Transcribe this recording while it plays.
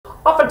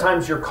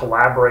times you're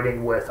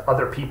collaborating with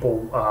other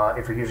people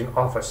if you're using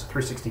Office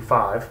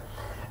 365.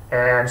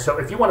 And so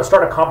if you want to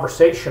start a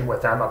conversation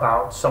with them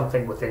about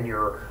something within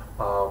your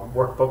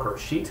workbook or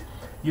sheet,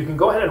 you can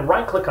go ahead and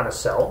right-click on a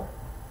cell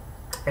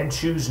and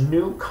choose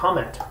New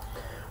Comment.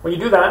 When you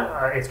do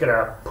that, it's going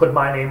to put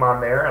my name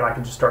on there, and I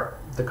can just start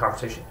the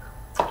conversation.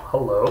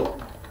 Hello,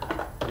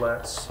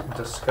 let's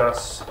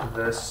discuss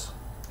this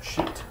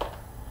sheet.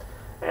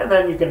 And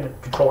then you can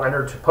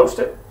Control-Enter to post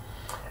it.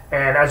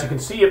 And as you can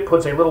see, it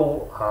puts a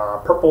little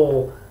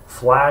purple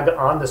flag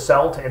on the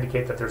cell to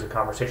indicate that there's a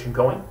conversation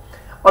going.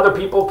 Other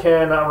people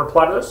can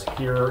reply to this.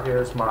 Here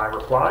is my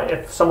reply.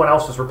 If someone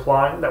else is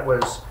replying that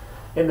was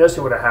in this,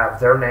 it would have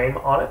their name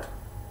on it.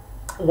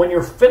 When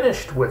you're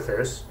finished with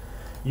this,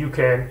 you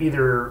can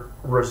either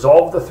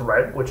resolve the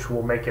thread, which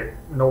will make it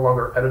no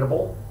longer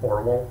editable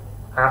or won't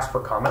ask for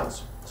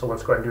comments. So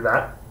let's go ahead and do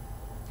that.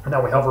 And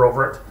now we hover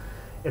over it.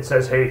 It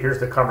says, hey, here's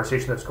the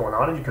conversation that's going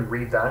on, and you can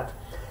read that.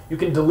 You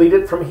can delete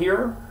it from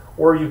here,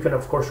 or you can,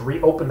 of course,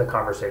 reopen the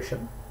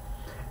conversation.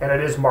 And it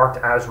is marked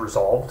as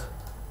resolved.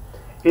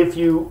 If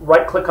you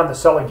right-click on the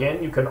cell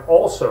again, you can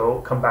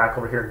also come back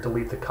over here and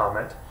delete the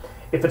comment.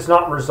 If it's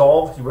not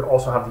resolved, you would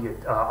also have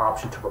the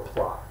option to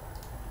reply.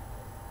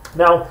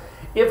 Now,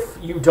 if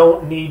you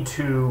don't need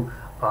to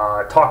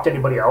talk to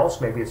anybody else,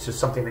 maybe it's just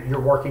something that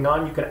you're working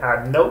on, you can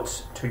add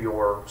notes to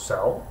your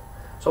cell.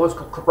 So let's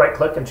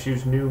right-click and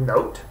choose New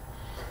Note.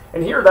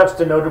 And here that's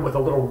denoted with a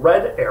little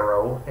red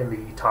arrow in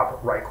the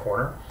top right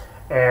corner.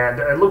 And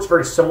it looks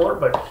very similar,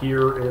 but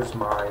here is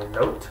my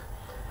note.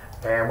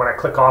 And when I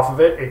click off of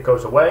it, it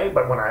goes away,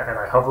 but when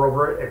I hover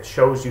over it, it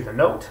shows you the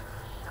note.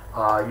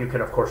 You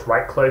can, of course,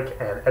 right-click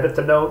and edit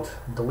the note,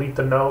 delete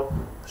the note,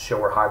 show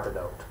or hide the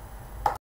note.